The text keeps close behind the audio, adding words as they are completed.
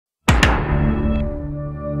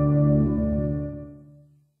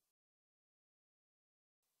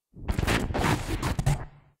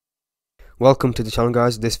Welcome to the channel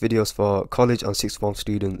guys. This video is for college and sixth form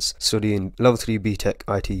students studying level 3 BTEC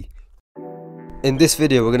IT. In this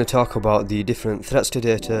video we're going to talk about the different threats to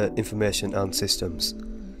data, information and systems.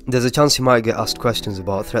 There's a chance you might get asked questions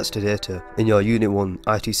about threats to data in your Unit 1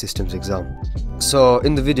 IT systems exam. So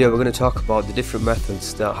in the video we're going to talk about the different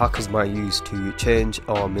methods that hackers might use to change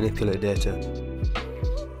or manipulate data.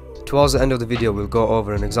 Towards the end of the video we'll go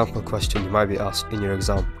over an example question you might be asked in your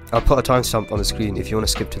exam. I'll put a timestamp on the screen if you want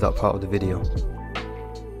to skip to that part of the video.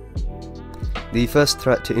 The first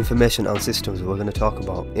threat to information and systems we're going to talk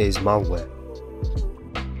about is malware.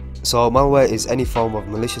 So malware is any form of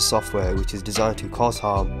malicious software which is designed to cause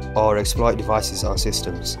harm or exploit devices and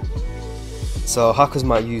systems. So hackers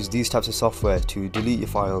might use these types of software to delete your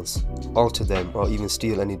files, alter them or even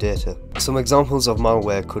steal any data. Some examples of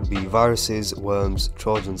malware could be viruses, worms,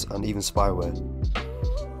 trojans and even spyware.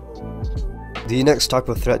 The next type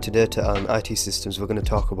of threat to data and IT systems we're going to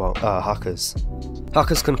talk about are hackers.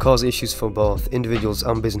 Hackers can cause issues for both individuals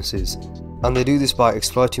and businesses, and they do this by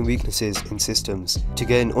exploiting weaknesses in systems to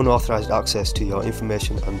gain unauthorized access to your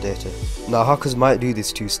information and data. Now hackers might do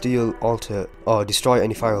this to steal, alter or destroy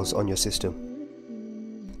any files on your system.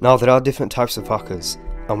 Now there are different types of hackers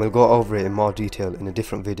and we'll go over it in more detail in a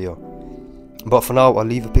different video. But for now I'll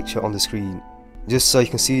leave a picture on the screen just so you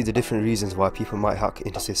can see the different reasons why people might hack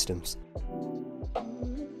into systems.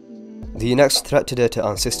 The next threat to data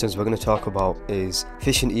and systems we're going to talk about is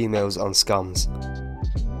phishing emails and scams.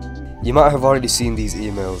 You might have already seen these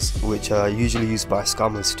emails, which are usually used by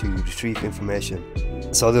scammers to retrieve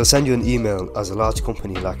information. So they'll send you an email as a large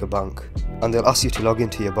company like a bank, and they'll ask you to log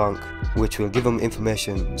into your bank, which will give them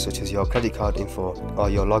information such as your credit card info or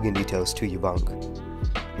your login details to your bank.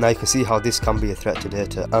 Now you can see how this can be a threat to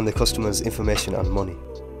data and the customer's information and money.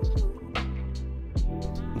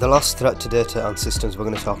 The last threat to data and systems we're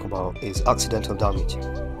going to talk about is accidental damage.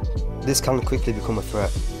 This can quickly become a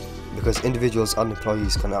threat because individuals and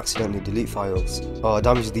employees can accidentally delete files or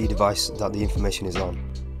damage the device that the information is on.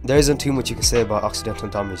 There isn't too much you can say about accidental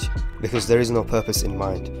damage because there is no purpose in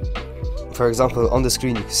mind. For example, on the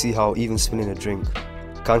screen you can see how even spilling a drink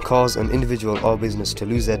can cause an individual or business to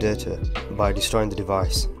lose their data by destroying the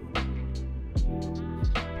device.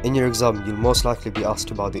 In your exam, you'll most likely be asked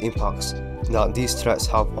about the impacts that these threats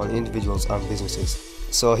have on individuals and businesses.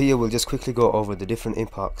 So here we'll just quickly go over the different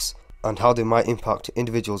impacts and how they might impact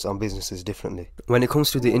individuals and businesses differently. When it comes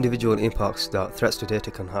to the individual impacts that threats to data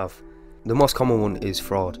can have, the most common one is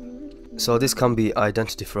fraud. So this can be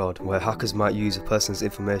identity fraud, where hackers might use a person's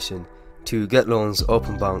information to get loans,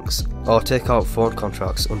 open banks, or take out phone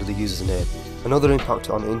contracts under the user's name. Another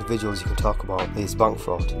impact on individuals you can talk about is bank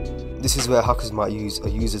fraud. This is where hackers might use a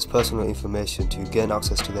user's personal information to gain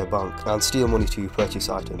access to their bank and steal money to purchase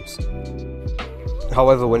items.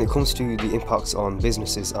 However, when it comes to the impacts on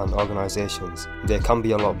businesses and organisations, they can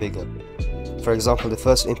be a lot bigger. For example, the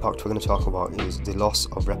first impact we're going to talk about is the loss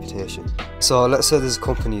of reputation. So let's say there's a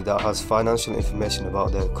company that has financial information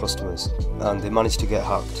about their customers and they manage to get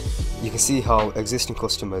hacked. You can see how existing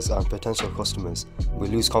customers and potential customers will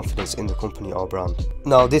lose confidence in the company or brand.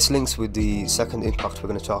 Now this links with the second impact we're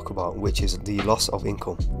going to talk about, which is the loss of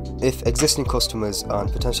income. If existing customers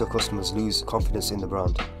and potential customers lose confidence in the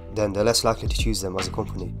brand, then they're less likely to choose them as a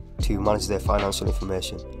company to manage their financial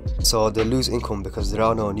information. So they lose income because there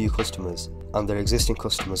are no new customers and their existing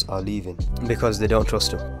customers are leaving because they don't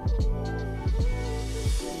trust them.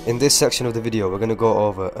 In this section of the video we're going to go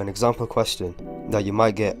over an example question that you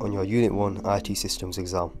might get on your Unit 1 IT systems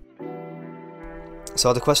exam.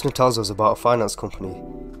 So the question tells us about a finance company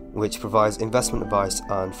which provides investment advice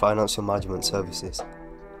and financial management services.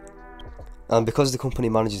 And because the company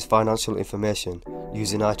manages financial information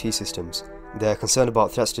using IT systems, they are concerned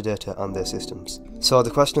about threats to data and their systems. So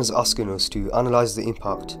the question is asking us to analyse the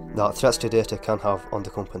impact that threats to data can have on the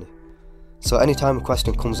company. So anytime a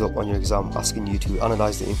question comes up on your exam asking you to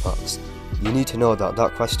analyse the impacts, you need to know that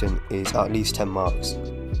that question is at least 10 marks.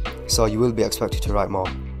 So you will be expected to write more.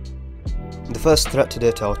 The first threat to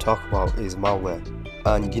data I'll talk about is malware,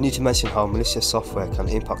 and you need to mention how malicious software can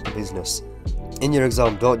impact the business. In your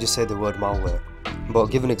exam, don't just say the word malware, but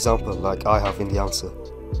give an example like I have in the answer.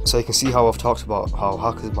 So you can see how I've talked about how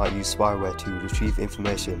hackers might use spyware to retrieve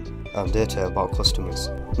information and data about customers.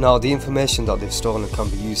 Now the information that they've stolen can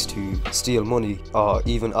be used to steal money or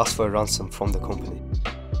even ask for a ransom from the company.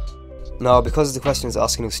 Now because the question is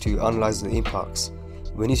asking us to analyse the impacts,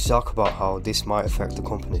 we need to talk about how this might affect the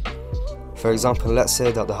company. For example, let's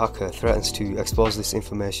say that the hacker threatens to expose this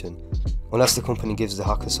information unless the company gives the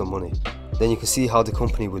hacker some money. Then you can see how the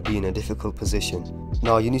company would be in a difficult position.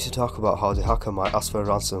 Now you need to talk about how the hacker might ask for a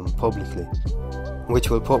ransom publicly. which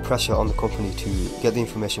will put pressure on the company to get the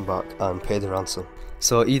information back and pay the ransom.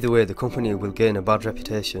 So either way, the company will gain a bad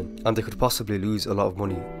reputation and they could possibly lose a lot of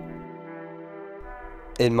money.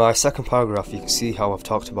 In my second paragraph, you can see how I've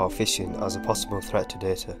talked about phishing as a possible threat to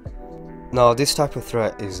data. Now, this type of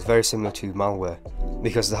threat is very similar to malware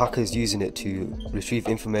because the hacker is using it to retrieve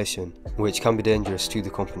information which can be dangerous to the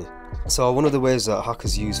company. So one of the ways that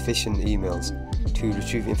hackers use phishing emails to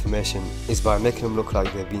retrieve information is by making them look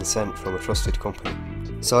like they've been sent from a trusted company.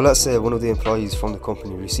 So let's say one of the employees from the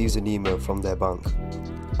company receives an email from their bank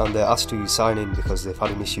and they're asked to sign in because they've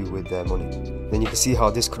had an issue with their money. Then you can see how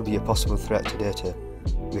this could be a possible threat to data,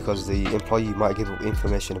 because the employee might give up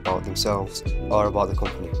information about themselves or about the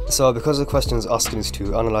company. So because the question is asking us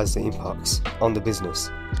to analyse the impacts on the business,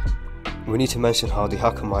 we need to mention how the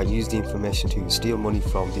hacker might use the information to steal money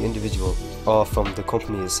from the individual or from the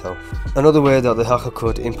company itself. Another way that the hacker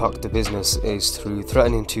could impact the business is through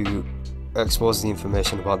threatening to expose the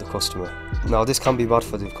information about the customer. Now, this can be bad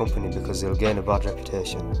for the company because they'll gain a bad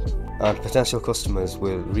reputation and potential customers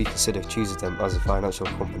will reconsider choosing them as a financial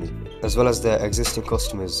company, as well as their existing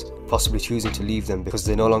customers possibly choosing to leave them because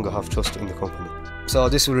they no longer have trust in the company. So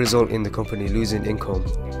this will result in the company losing income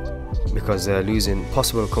because they're losing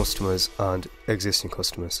possible customers and existing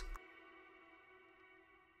customers.